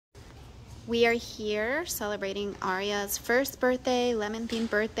We are here celebrating Aria's first birthday,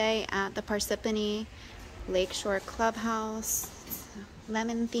 lemon-themed birthday at the Parsippany Lakeshore Clubhouse.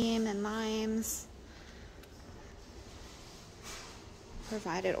 Lemon theme and limes.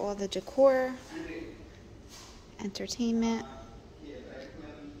 Provided all the decor, entertainment,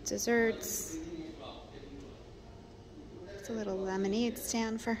 desserts. It's a little lemonade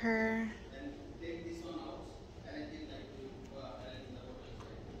stand for her.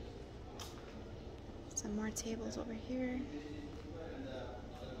 Some more tables over here.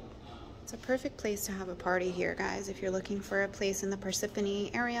 It's a perfect place to have a party here, guys, if you're looking for a place in the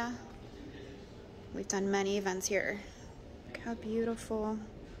Parsippany area. We've done many events here. Look how beautiful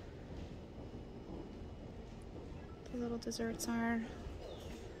the little desserts are.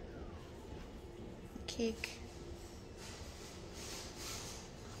 Cake.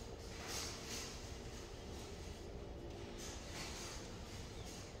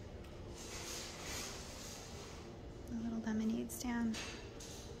 A little lemonade stand.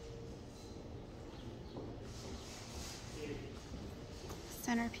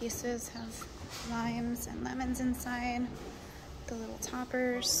 Centerpieces have limes and lemons inside. The little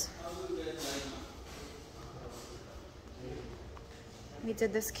toppers. We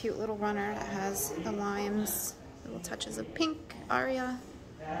did this cute little runner that has the limes, little touches of pink, Aria,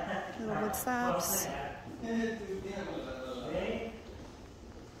 little wood slabs.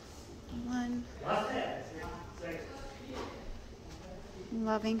 One.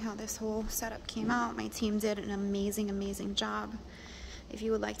 Loving how this whole setup came out. My team did an amazing job. If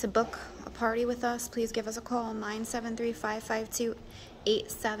you would like to book a party with us, please give us a call,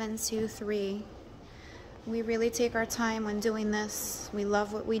 973-552-8723. We really take our time when doing this. We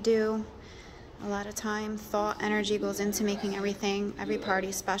love what we do. A lot of time, thought, energy goes into making every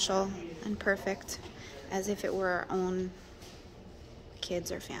party special and perfect, as if it were our own kids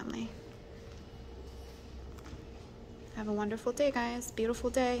or family. Have a wonderful day, guys. Beautiful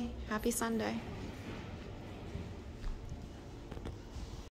day. Happy Sunday.